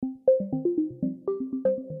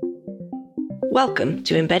Welcome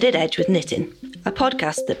to Embedded Edge with Nitin, a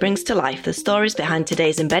podcast that brings to life the stories behind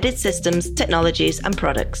today's embedded systems, technologies and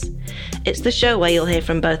products. It's the show where you'll hear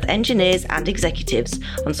from both engineers and executives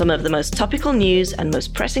on some of the most topical news and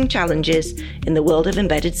most pressing challenges in the world of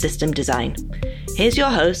embedded system design. Here's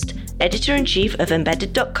your host, Editor-in-Chief of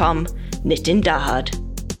Embedded.com, Nitin Dahad.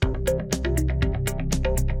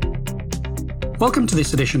 Welcome to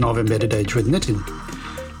this edition of Embedded Edge with Nitin.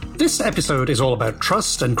 This episode is all about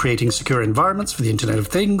trust and creating secure environments for the Internet of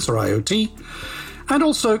Things, or IoT, and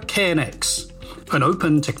also KNX, an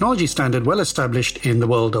open technology standard well established in the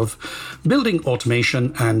world of building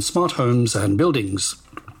automation and smart homes and buildings.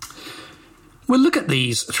 We'll look at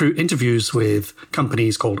these through interviews with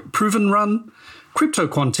companies called ProvenRun, Crypto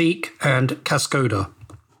Quantique, and Cascoda.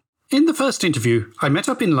 In the first interview, I met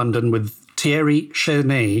up in London with Thierry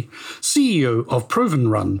Chenet, CEO of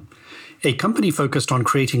ProvenRun, a company focused on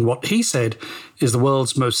creating what he said is the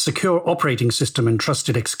world's most secure operating system and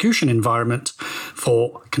trusted execution environment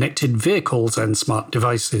for connected vehicles and smart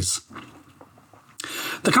devices.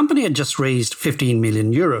 The company had just raised 15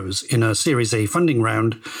 million euros in a Series A funding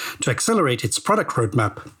round to accelerate its product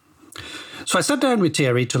roadmap. So I sat down with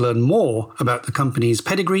Thierry to learn more about the company's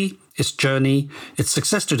pedigree, its journey, its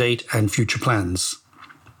success to date, and future plans.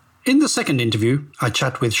 In the second interview, I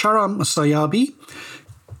chat with Shahram Sayabi,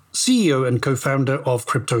 CEO and co-founder of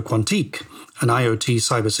Crypto Quantique, an IoT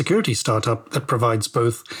cybersecurity startup that provides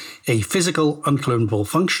both a physical unclonable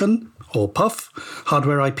function, or PUF,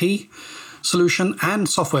 hardware IP, solution and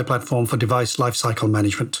software platform for device lifecycle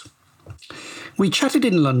management. We chatted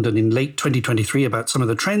in London in late 2023 about some of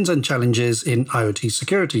the trends and challenges in IoT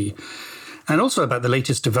security, and also about the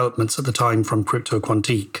latest developments at the time from Crypto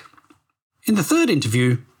Quantique. In the third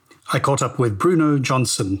interview, I caught up with Bruno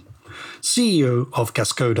Johnson, CEO of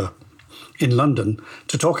Cascoda, in London,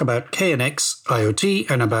 to talk about KNX IoT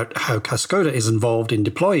and about how Cascoda is involved in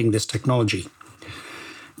deploying this technology.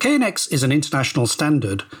 KNX is an international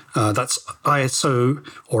standard that's ISO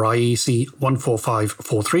or IEC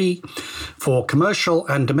 14543 for commercial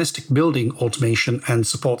and domestic building automation and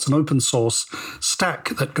supports an open source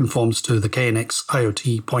stack that conforms to the KNX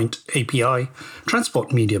IoT Point API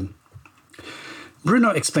transport medium.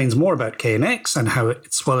 Bruno explains more about KNX and how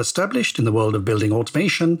it's well established in the world of building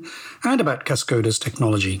automation and about Cascoda's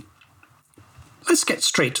technology. Let's get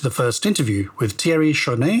straight to the first interview with Thierry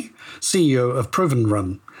Chenet, CEO of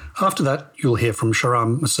ProvenRun. After that, you'll hear from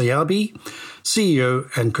Shahram Sayabi,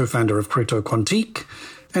 CEO and co-founder of Crypto Quantique,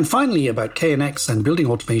 and finally about KNX and building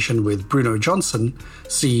automation with Bruno Johnson,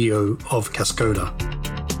 CEO of Cascoda.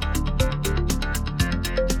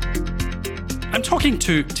 I'm talking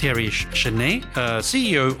to Thierry Chenet,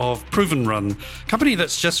 CEO of ProvenRun, a company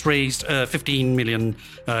that's just raised 15 million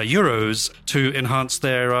euros to enhance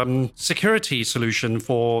their security solution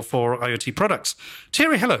for IoT products.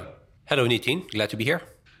 Thierry, hello. Hello, Nitin. Glad to be here.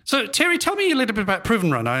 So, Thierry, tell me a little bit about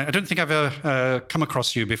ProvenRun. I don't think I've ever come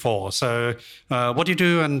across you before. So, what do you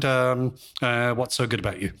do and what's so good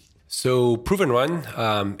about you? So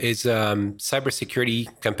ProvenRun is a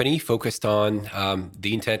cybersecurity company focused on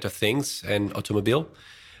the Internet of Things and automobile.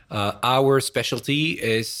 Our specialty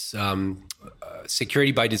is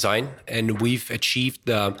security by design, and we've achieved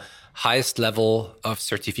the highest level of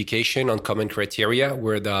certification on common criteria.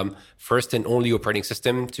 We're the first and only operating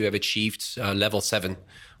system to have achieved level 7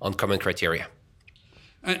 on common criteria.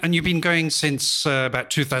 And you've been going since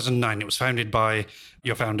about 2009. It was founded by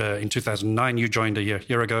your founder in 2009. You joined a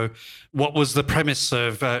year ago. What was the premise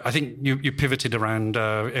of, I think you pivoted around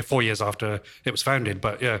 4 years after it was founded,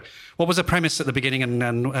 but yeah, what was the premise at the beginning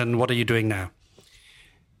and what are you doing now?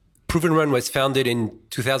 ProvenRun was founded in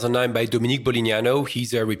 2009 by Dominique Bolignano.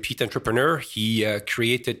 He's a repeat entrepreneur. He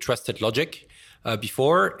created Trusted Logic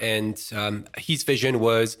before, and his vision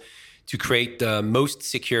was to create the most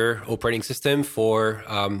secure operating system for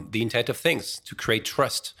the Internet of Things, to create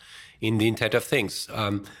trust in the Internet of Things.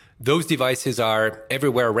 Those devices are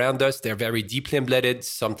everywhere around us. They're very deeply embedded.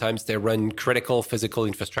 Sometimes they run critical physical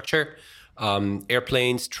infrastructure,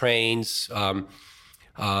 airplanes, trains, a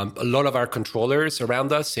lot of our controllers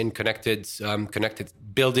around us in connected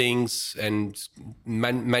buildings and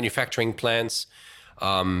manufacturing plants.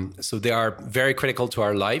 So they are very critical to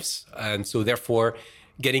our lives. And so therefore,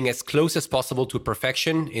 getting as close as possible to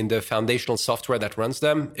perfection in the foundational software that runs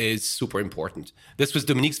them is super important. This was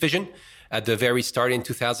Dominique's vision at the very start in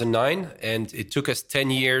 2009, and it took us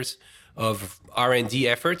 10 years of R&D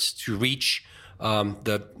efforts to reach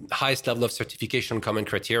the highest level of certification on common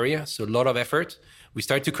criteria. So a lot of effort. We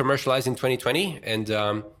started to commercialize in 2020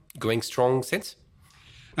 and going strong since.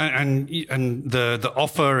 And the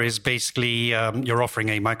offer is basically you're offering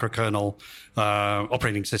a microkernel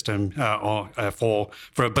operating system for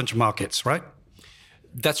a bunch of markets, right?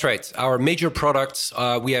 That's right. Our major products,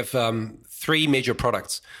 we have three major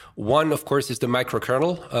products. One, of course, is the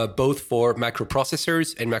microkernel, both for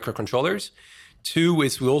microprocessors and microcontrollers. Two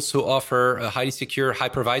is we also offer a highly secure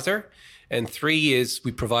hypervisor. And three is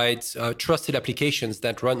we provide trusted applications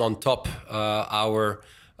that run on top our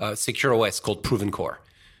secure OS called ProvenCore.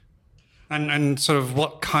 And sort of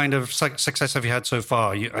what kind of success have you had so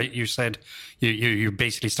far? You said you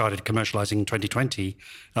basically started commercializing in 2020.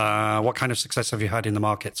 What kind of success have you had in the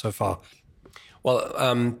market so far?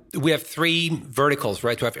 Well, we have three verticals,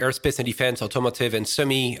 right? We have aerospace and defense, automotive, and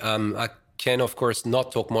semi. I can, of course,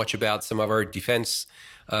 not talk much about some of our defense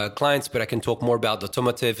clients, but I can talk more about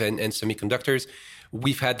automotive and semiconductors.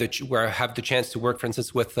 I have the chance to work, for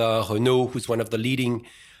instance, with Renault, who's one of the leading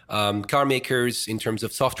car makers in terms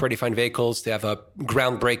of software-defined vehicles. They have a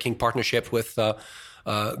groundbreaking partnership with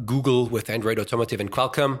Google, with Android Automotive and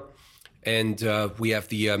Qualcomm. And we have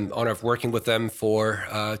the honor of working with them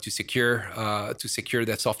to secure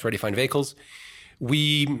their software-defined vehicles.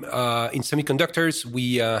 We in semiconductors,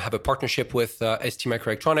 we have a partnership with ST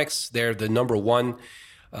Microelectronics. They're the number one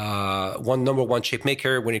chip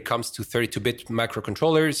maker when it comes to 32-bit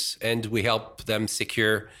microcontrollers, and we help them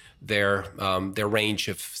secure their range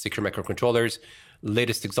of secure microcontrollers.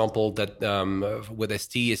 Latest example that with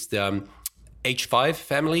ST is the H5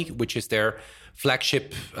 family, which is their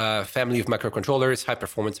flagship family of microcontrollers, high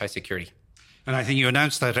performance, high security. And I think you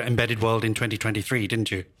announced that at Embedded World in 2023,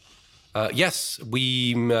 didn't you? Yes,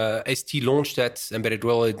 we ST launched at Embedded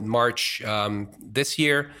World in March this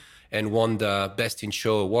year and won the Best in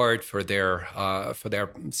Show award for their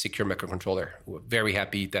secure microcontroller. We're very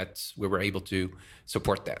happy that we were able to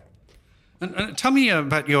support that. And tell me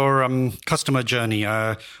about your customer journey.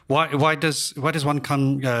 Why does one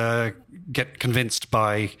get convinced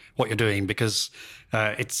by what you're doing? Because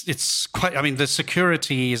it's quite. I mean, the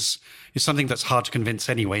security is something that's hard to convince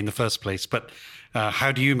anyway in the first place. But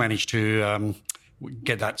how do you manage to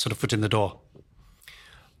get that sort of foot in the door?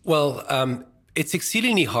 Well, it's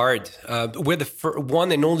exceedingly hard. We're the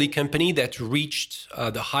one and only company that reached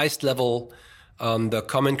the highest level on the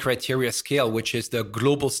common criteria scale, which is the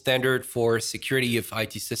global standard for security of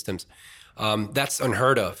IT systems. That's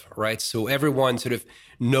unheard of, right? So everyone sort of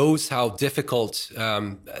knows how difficult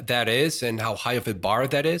that is and how high of a bar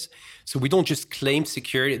that is. So we don't just claim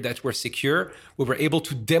security that we're secure, we were able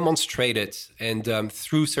to demonstrate it and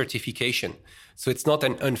through certification. So it's not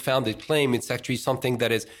an unfounded claim, it's actually something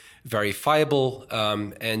that is verifiable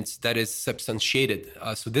and that is substantiated.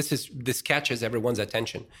 So this catches everyone's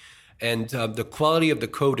attention. And the quality of the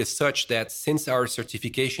code is such that since our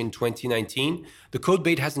certification in 2019, the code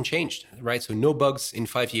base hasn't changed, right? So no bugs in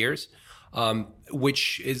 5 years,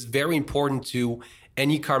 which is very important to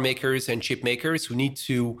any car makers and chip makers who need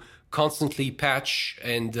to constantly patch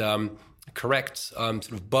and correct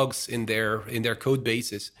sort of bugs in their code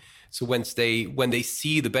bases. So when they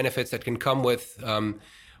see the benefits that can come with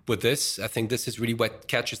this, I think this is really what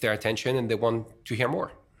catches their attention, and they want to hear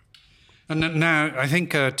more. And now, I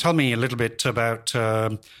think, tell me a little bit about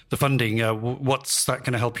the funding. What's that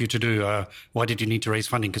going to help you to do? Why did you need to raise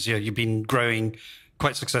funding? Because you've been growing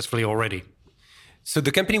quite successfully already. So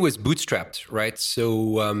the company was bootstrapped, right?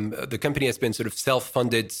 So the company has been sort of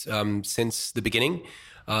self-funded since the beginning.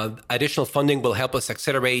 Additional funding will help us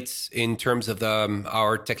accelerate in terms of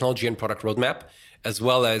our technology and product roadmap, as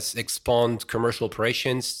well as expand commercial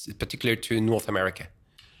operations, particularly to North America.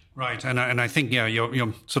 Right, and I think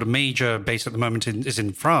your sort of major base at the moment is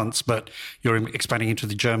in France, but you're expanding into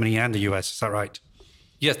Germany and the US. Is that right?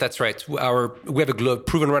 Yes, that's right. We have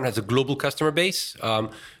ProvenRun has a global customer base.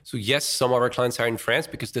 So yes, some of our clients are in France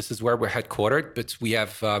because this is where we're headquartered, but we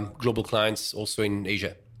have global clients also in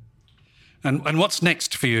Asia. And what's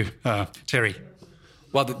next for you, Thierry?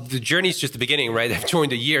 Well, the journey is just the beginning, right? I've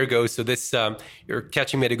joined a year ago, so this you're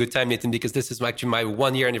catching me at a good time, Nathan, because this is actually my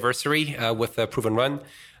 1-year anniversary with ProvenRun.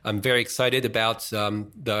 I'm very excited about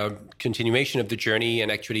the continuation of the journey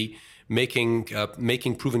and actually making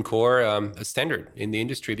ProvenCore a standard in the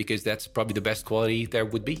industry, because that's probably the best quality there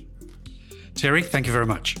would be. Thierry, thank you very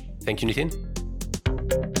much. Thank you, Nitin.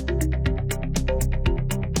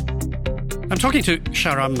 I'm talking to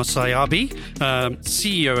Shahram Musayabi,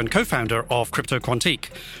 CEO and co-founder of Crypto Quantique.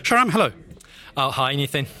 Shahram, hello. Hi,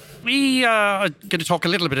 Nathan. We are going to talk a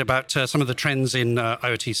little bit about some of the trends in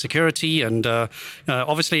IoT security, and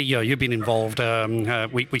obviously you've been involved.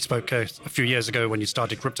 We spoke a few years ago when you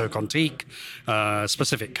started Crypto Quantique,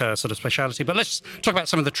 specific sort of speciality. But let's talk about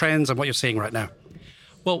some of the trends and what you're seeing right now.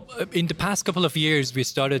 Well, in the past couple of years, we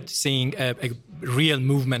started seeing a real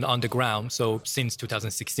movement on the ground. So since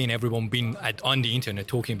 2016, everyone been on the internet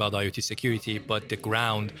talking about IoT security, but the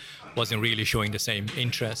ground wasn't really showing the same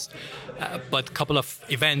interest. But a couple of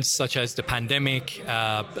events such as the pandemic,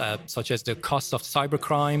 such as the cost of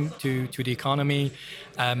cybercrime to the economy,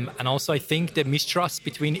 and also I think the mistrust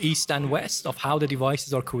between East and West of how the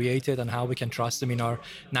devices are created and how we can trust them in our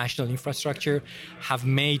national infrastructure have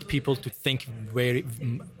made people to think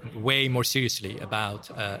way more seriously about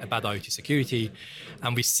IoT security.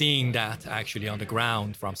 And we're seeing that actually on the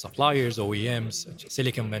ground from suppliers, OEMs,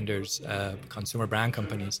 silicon vendors, consumer brand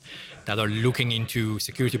companies that are looking into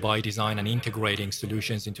security by design and integrating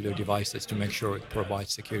solutions into their devices to make sure it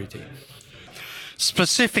provides security.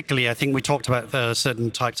 Specifically, I think we talked about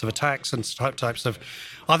certain types of attacks and types of...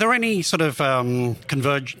 Are there any sort of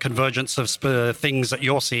convergence of things that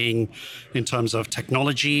you're seeing in terms of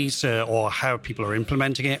technologies or how people are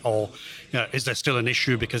implementing it? Or is there still an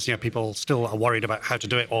issue because people still are worried about how to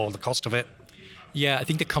do it or the cost of it? Yeah, I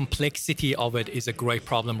think the complexity of it is a great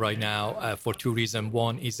problem right now for two reasons.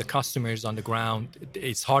 One is the customers on the ground.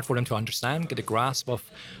 It's hard for them to understand, get a grasp of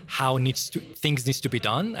how things need to be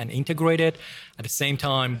done and integrated. At the same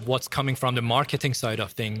time, what's coming from the marketing side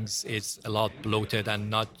of things is a lot bloated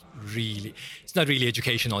and it's not really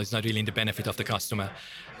educational. It's not really in the benefit of the customer.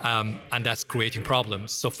 And that's creating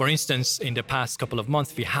problems. So, for instance, in the past couple of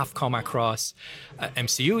months, we have come across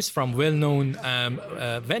MCUs from well-known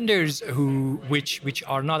vendors which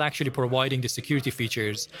are not actually providing the security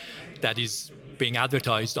features that is being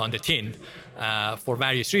advertised on the tin for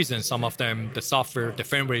various reasons. Some of them, the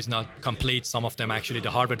firmware is not complete. Some of them, actually, the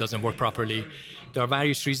hardware doesn't work properly. There are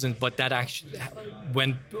various reasons, but that actually,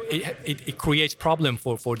 when it creates problem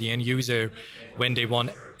for the end user when they want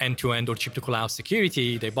end-to-end or chip-to-cloud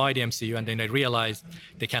security, they buy the MCU and then they realize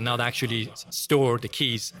they cannot actually store the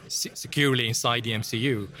keys securely inside the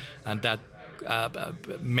MCU, and that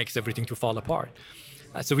makes everything to fall apart.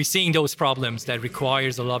 So we're seeing those problems that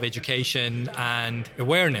requires a lot of education and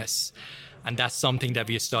awareness, and that's something that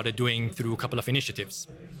we started doing through a couple of initiatives.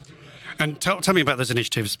 And tell me about those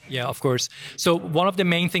initiatives. Yeah, of course. So one of the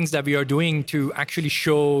main things that we are doing to actually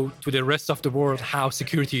show to the rest of the world how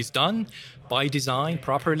security is done by design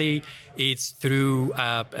properly is through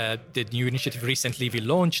the new initiative recently we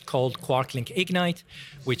launched called QuarkLink Ignite,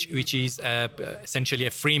 which is essentially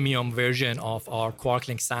a freemium version of our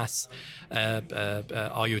QuarkLink SaaS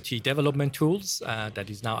IoT development tools that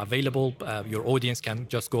is now available. Your audience can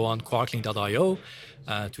just go on quarklink.io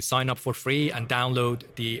to sign up for free and download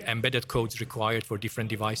the embedded codes required for different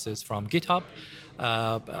devices from GitHub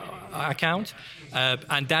account.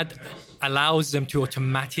 And that allows them to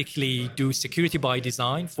automatically do security by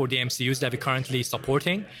design for the MCUs that we're currently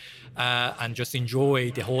supporting and just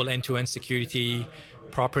enjoy the whole end-to-end security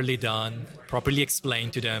properly done, properly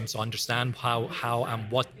explained to them, so understand how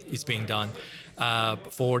and what is being done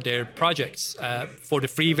for their projects. For the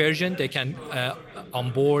free version, they can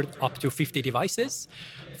onboard up to 50 devices,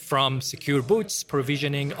 from secure boots,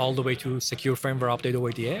 provisioning, all the way to secure firmware update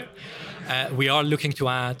over the air. We are looking to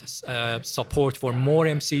add support for more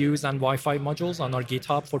MCUs and Wi-Fi modules on our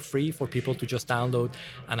GitHub for free for people to just download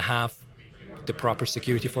and have the proper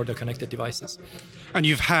security for their connected devices. And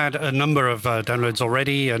you've had a number of downloads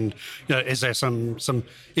already, and is there some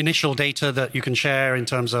initial data that you can share in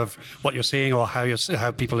terms of what you're seeing or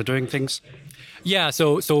how people are doing things? Yeah,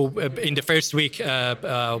 so in the first week,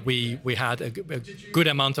 we had a good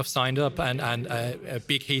amount of signed up and a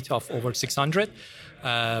big hit of over 600 for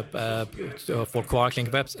QuarkLink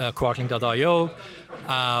QuarkLink.io.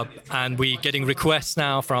 And we're getting requests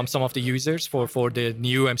now from some of the users for the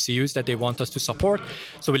new MCUs that they want us to support.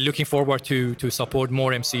 So we're looking forward to support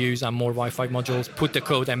more MCUs and more Wi-Fi modules, put the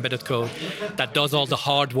code, embedded code, that does all the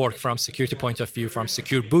hard work from security point of view, from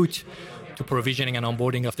secure boot to provisioning and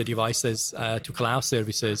onboarding of the devices to cloud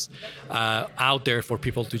services out there for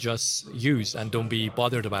people to just use and don't be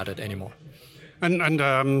bothered about it anymore. And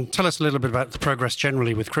tell us a little bit about the progress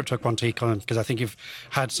generally with Crypto Quantique, because I think you've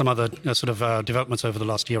had some other sort of developments over the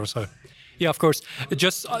last year or so. Yeah, of course.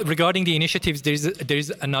 Just regarding the initiatives, there's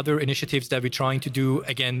another initiatives that we're trying to do,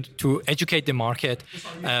 again, to educate the market.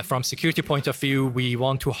 From security point of view, we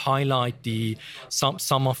want to highlight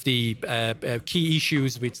some of the key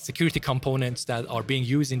issues with security components that are being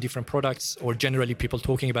used in different products, or generally people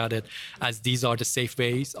talking about it as these are the safe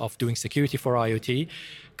ways of doing security for IoT.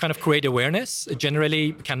 Kind of create awareness.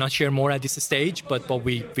 Generally, cannot share more at this stage, but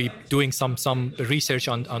we're doing some research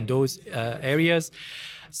on those areas.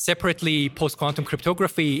 Separately, post-quantum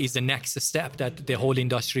cryptography is the next step that the whole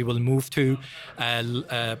industry will move to.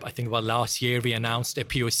 I think about last year, we announced a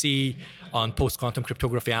POC on post-quantum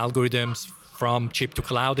cryptography algorithms from chip to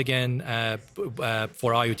cloud again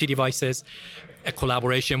for IoT devices. A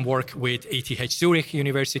collaboration work with ETH Zurich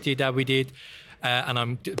University that we did. And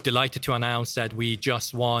I'm delighted to announce that we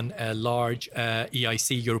just won a large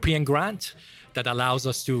EIC European grant that allows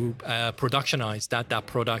us to productionize that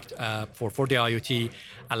product for the IoT,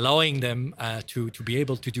 allowing them to be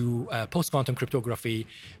able to do post-quantum cryptography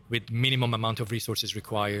with minimum amount of resources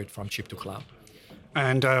required from chip to cloud.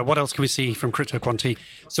 And what else can we see from Crypto Quantique?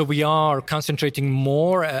 So we are concentrating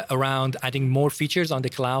more around adding more features on the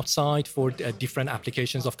cloud side for different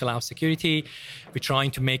applications of cloud security. We're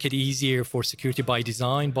trying to make it easier for security by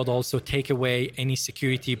design, but also take away any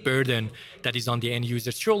security burden that is on the end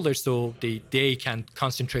user's shoulders, so they can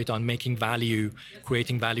concentrate on making value,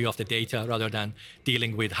 creating value of the data, rather than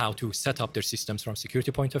dealing with how to set up their systems from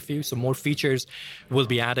security point of view. So more features will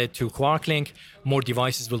be added to QuarkLink. More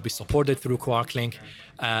devices will be supported through QuarkLink.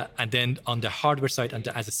 And then on the hardware side and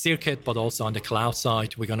as a circuit, but also on the cloud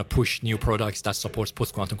side, we're going to push new products that supports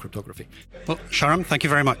post-quantum cryptography. Well, Sharam, thank you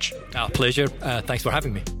very much. Pleasure. Thanks for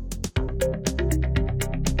having me.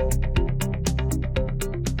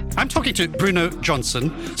 I'm talking to Bruno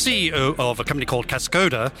Johnson, CEO of a company called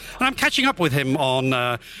Cascoda, and I'm catching up with him on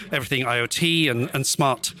everything IoT and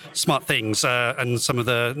smart things and some of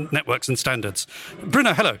the networks and standards.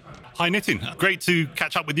 Bruno, hello. Hi, Nitin. Great to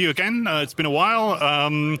catch up with you again. It's been a while.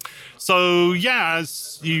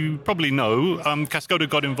 As you probably know, Cascoda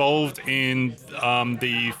got involved in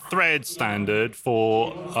the Thread standard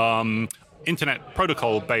for Internet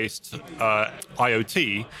Protocol-based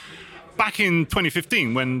IoT back in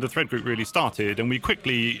 2015 when the Thread group really started, and we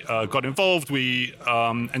quickly got involved. We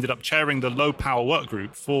ended up chairing the low-power work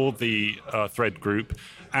group for the Thread group,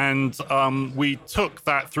 and we took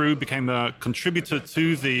that through, became a contributor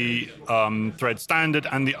to the Thread standard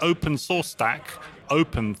and the open source stack,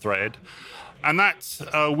 OpenThread. And that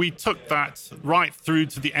we took that right through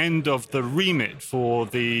to the end of the remit for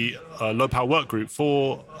the low-power work group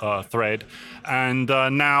for Thread. And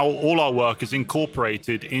now all our work is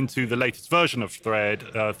incorporated into the latest version of Thread,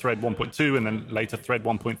 Thread 1.2, and then later Thread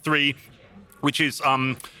 1.3, which is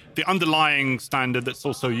the underlying standard that's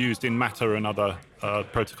also used in Matter and other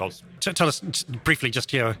protocols. Tell us briefly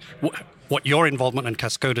just here what your involvement and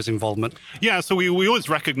Cascoda's involvement. Yeah, so we always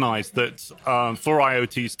recognize that for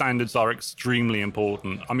IoT, standards are extremely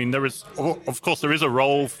important. I mean, there is a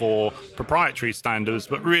role for proprietary standards,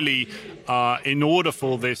 but really, in order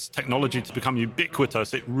for this technology to become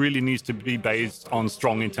ubiquitous, it really needs to be based on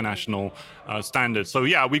strong international standards. So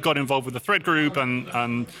yeah, we got involved with the Thread group,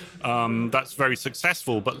 and that's very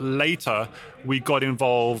successful. But later, we got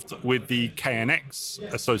involved with the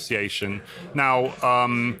KNX Association. Now,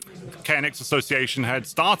 KNX Association had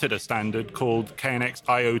started a standard called KNX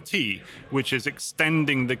IoT, which is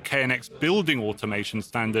extending the KNX building automation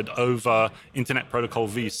standard over Internet Protocol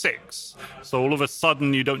v6. So all of a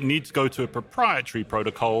sudden, you don't need to go to a proprietary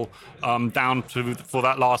protocol down to, for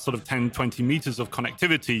that last sort of 10, 20 meters of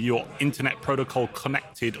connectivity, your Internet Protocol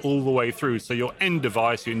connected all the way through. So your end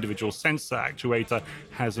device, your individual sensor actuator,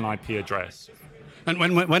 has an IP address. And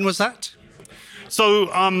when was that? So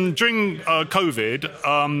during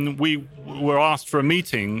COVID, we were asked for a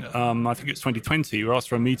meeting. I think it's 2020. We were asked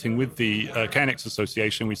for a meeting with the KNX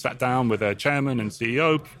Association. We sat down with their chairman and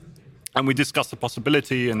CEO, and we discussed the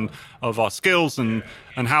possibility of our skills and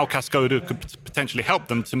how Cascoda could potentially help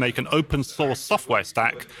them to make an open source software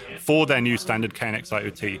stack for their new standard KNX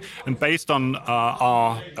IoT. And based on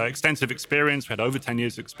our extensive experience, we had over 10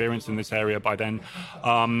 years experience in this area by then,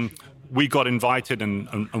 we got invited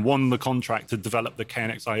and won the contract to develop the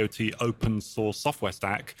KNX IoT open source software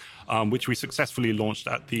stack, which we successfully launched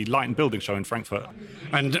at the Light and Building Show in Frankfurt.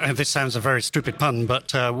 And this sounds a very stupid pun,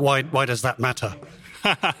 but why does that matter?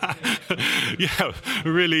 Yeah,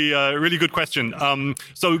 really good question.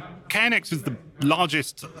 So KNX is the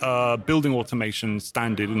largest building automation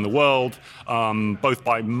standard in the world, both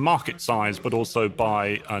by market size, but also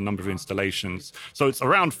by number of installations. So it's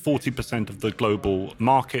around 40% of the global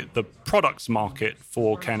market. The products market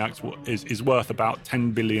for KNX is worth about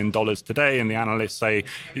 $10 billion today, and the analysts say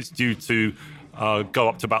it's due to go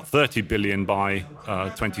up to about 30 billion by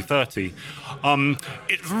 2030.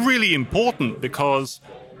 It's really important because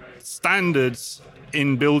standards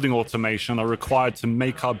in building automation are required to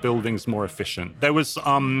make our buildings more efficient. There was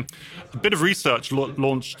a bit of research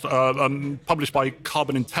launched, published by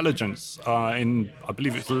Carbon Intelligence in, I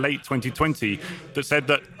believe it's late 2020, that said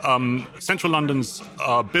that central London's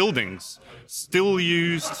buildings still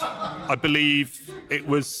used, I believe it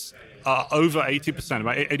was over 80%,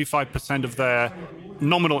 about 85% of their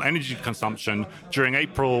nominal energy consumption during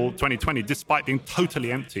April 2020, despite being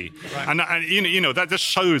totally empty. Right. And you know, that just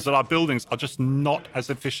shows that our buildings are just not as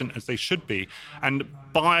efficient as they should be. And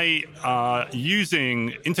by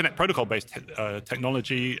using Internet Protocol-based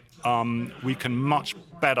technology, we can much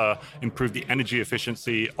better improve the energy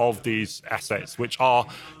efficiency of these assets, which are,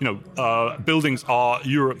 buildings are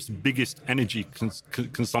Europe's biggest energy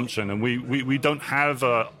consumption. And we don't have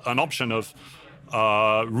an option of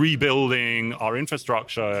rebuilding our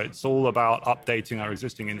infrastructure. It's all about updating our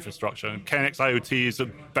existing infrastructure. And KNX IoT is a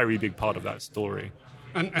very big part of that story.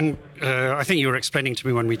 And I think you were explaining to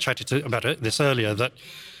me when we chatted about this earlier that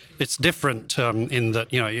it's different in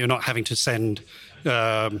that you're not having to send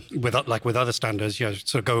with other standards,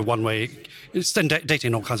 sort of go one way, send data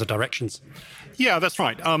in all kinds of directions. Yeah, that's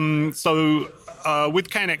right. So with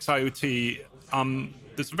KNX IoT,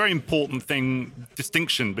 there's a very important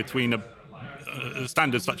distinction between a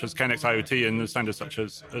standards such as KNX IoT and the standards such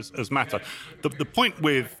as Matter. The point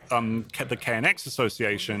with the KNX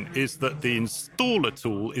Association is that the installer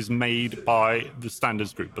tool is made by the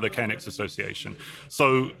standards group, by the KNX Association.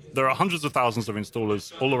 So there are hundreds of thousands of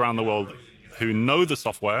installers all around the world who know the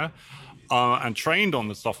software and trained on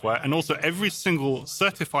the software, and also every single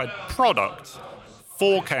certified product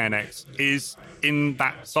for KNX is in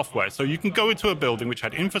that software. So you can go into a building which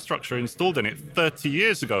had infrastructure installed in it 30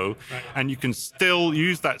 years ago, right, and you can still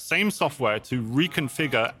use that same software to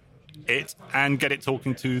reconfigure it and get it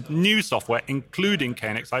talking to new software, including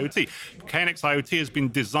KNX IoT. KNX IoT has been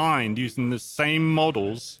designed using the same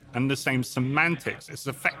models and the same semantics. It's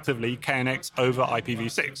effectively KNX over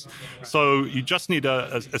IPv6. So you just need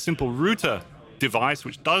a simple router device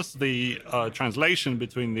which does the translation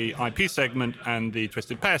between the IP segment and the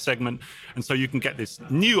twisted pair segment, and so you can get this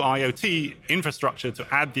new IoT infrastructure to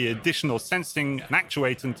add the additional sensing and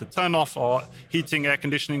actuating to turn off our heating, air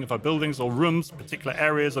conditioning of our buildings or rooms, particular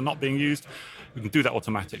areas are not being used. We can do that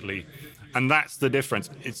automatically, and that's the difference.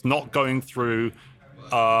 It's not going through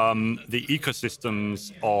the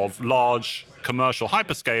ecosystems of large commercial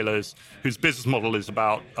hyperscalers whose business model is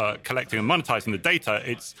about collecting and monetizing the data.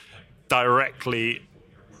 It's directly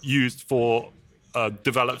used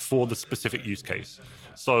developed for the specific use case.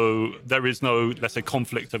 So there is no, let's say,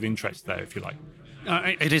 conflict of interest there, if you like.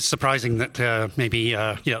 It is surprising that maybe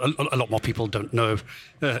a lot more people don't know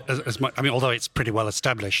as much. I mean, although it's pretty well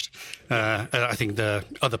established, I think the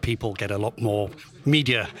other people get a lot more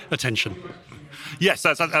media attention. Yes,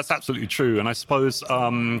 that's absolutely true. And I suppose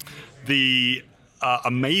the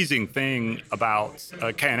amazing thing about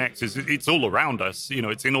KNX is it's all around us.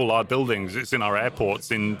 It's in all our buildings, it's in our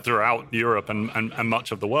airports, throughout Europe and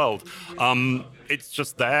much of the world. It's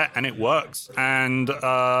just there and it works, and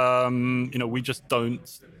we just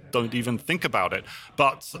don't even think about it.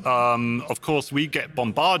 But of course, we get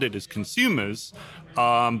bombarded as consumers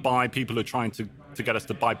by people who are trying to get us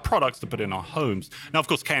to buy products to put in our homes. Now, of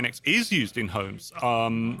course, KNX is used in homes.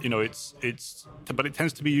 But it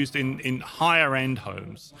tends to be used in higher end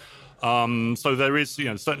homes. So there is,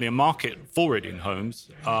 certainly a market for it in homes.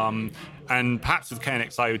 And perhaps with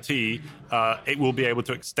KNX IoT, it will be able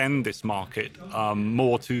to extend this market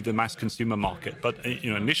more to the mass consumer market. But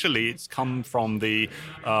initially, it's come from the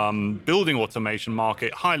building automation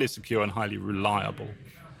market, highly secure and highly reliable.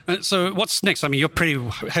 So what's next? I mean, you're pretty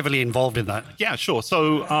heavily involved in that. Yeah, sure.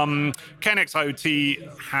 So KNX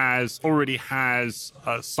IoT already has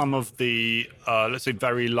some of the, let's say,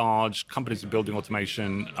 very large companies in building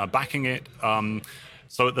automation backing it.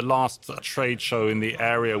 So at the last trade show in the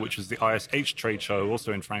area, which was the ISH trade show,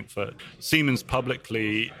 also in Frankfurt, Siemens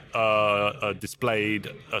publicly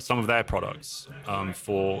displayed some of their products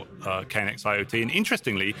for KNX IoT. And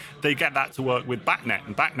interestingly, they get that to work with BACnet.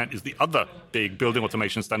 And BACnet is the other big building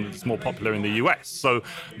automation standard that's more popular in the US. So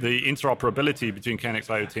the interoperability between KNX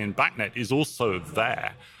IoT and BACnet is also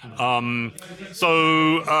there. The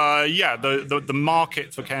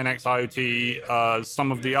market for KNX IoT,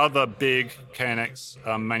 some of the other big KNX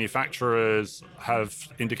manufacturers have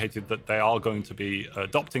indicated that they are going to be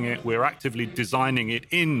adopting it. We're actively designing it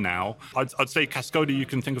in now. I'd say Cascoda, you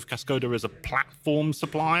can think of Cascoda as a platform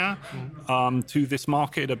supplier to this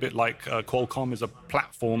market, a bit like Qualcomm is a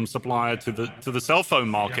platform supplier to the cell phone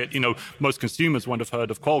market. You know, most consumers won't have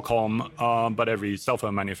heard of Qualcomm, but every cell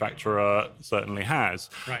phone manufacturer certainly has.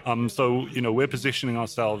 Right. So, you know, we're positioning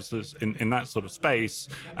ourselves as in that sort of space,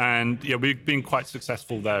 and yeah, we've been quite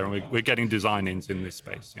successful there, and we're getting design-ins in this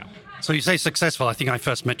space. Yeah. So you say successful. I think I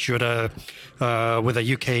first met you at with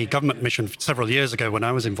a UK government mission several years ago when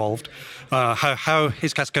I was involved. How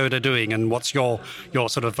is Cascoda doing, and what's your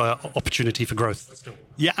sort of opportunity for growth?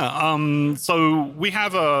 Yeah. So we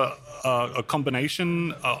have a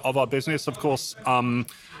combination of our business, of course.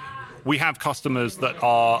 We have customers that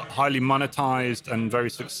are highly monetized and very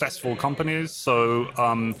successful companies.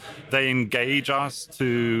 So they engage us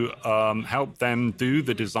to help them do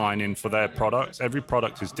the design-in for their products. Every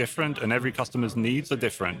product is different, and every customer's needs are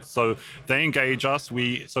different. So they engage us.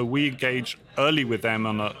 We engage early with them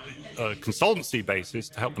on a consultancy basis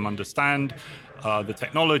to help them understand the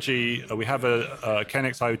technology. We have a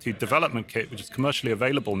KNX IoT development kit, which is commercially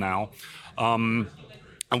available now.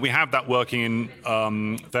 And we have that working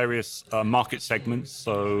in various market segments.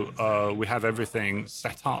 So we have everything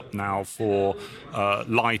set up now for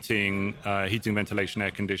lighting, heating, ventilation,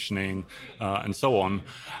 air conditioning, and so on.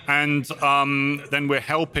 And then we're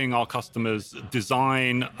helping our customers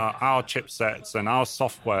design our chipsets and our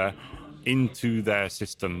software into their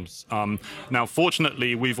systems. Now,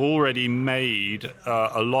 fortunately, we've already made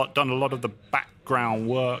done a lot of the background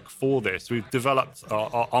work for this. We've developed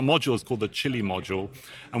our module is called the Chili module,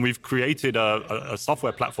 and we've created a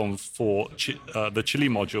software platform for the Chili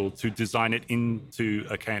module to design it into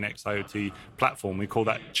a KNX IoT platform. We call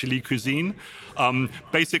that Chili Cuisine.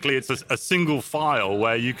 Basically, it's a single file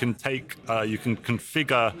where you can you can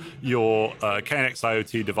configure your KNX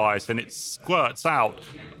IoT device, and it squirts out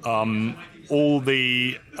all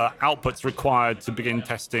the outputs required to begin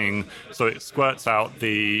testing. So it squirts out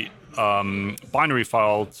the binary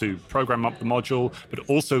file to program up the module, but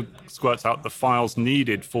also squirts out the files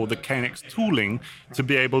needed for the KNX tooling to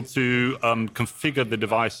be able to configure the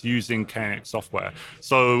device using KNX software.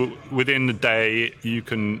 So within the day, you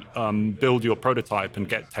can build your prototype and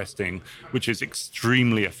get testing, which is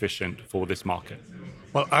extremely efficient for this market.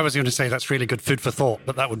 Well, I was going to say that's really good food for thought,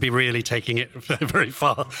 but that would be really taking it very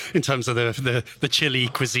far in terms of the chili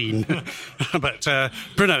cuisine. But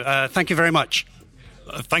Bruno, thank you very much.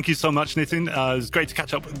 Thank you so much, Nitin. It was great to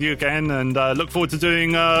catch up with you again, and look forward to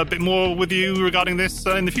doing a bit more with you regarding this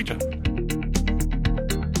in the future.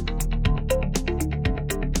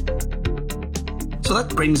 So that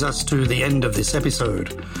brings us to the end of this episode.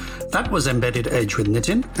 That was Embedded Edge with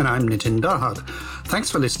Nitin, and I'm Nitin Dahad.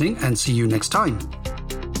 Thanks for listening, and see you next time.